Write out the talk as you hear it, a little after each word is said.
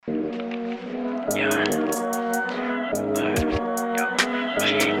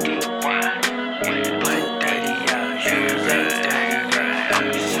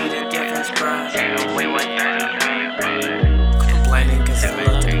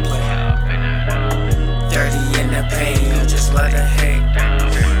just love to hate.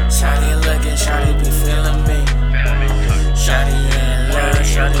 Shawty looking, shawty be feeling me. Shawty in love,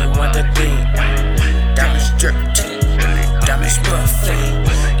 shawty want the beat. Diamonds drip, diamonds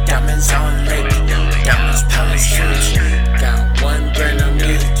buffet, diamonds on lake, diamonds polish. Got 1 grand on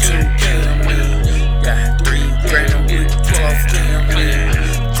me, 2K on me. Got 3 grand on me, 12K on me.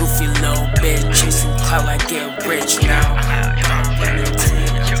 Goofy little bitch, chasing clout like get rich now.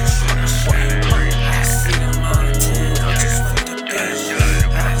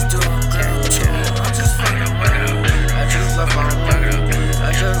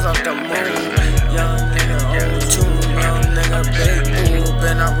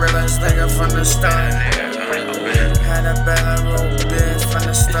 From the start, had a bad little bit from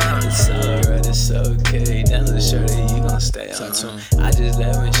the start. It's alright, it's okay. Down to the shorty, you gon' stay on. I just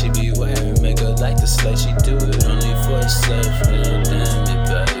love when she be wearing makeup like the slut. She do it only for herself. Down.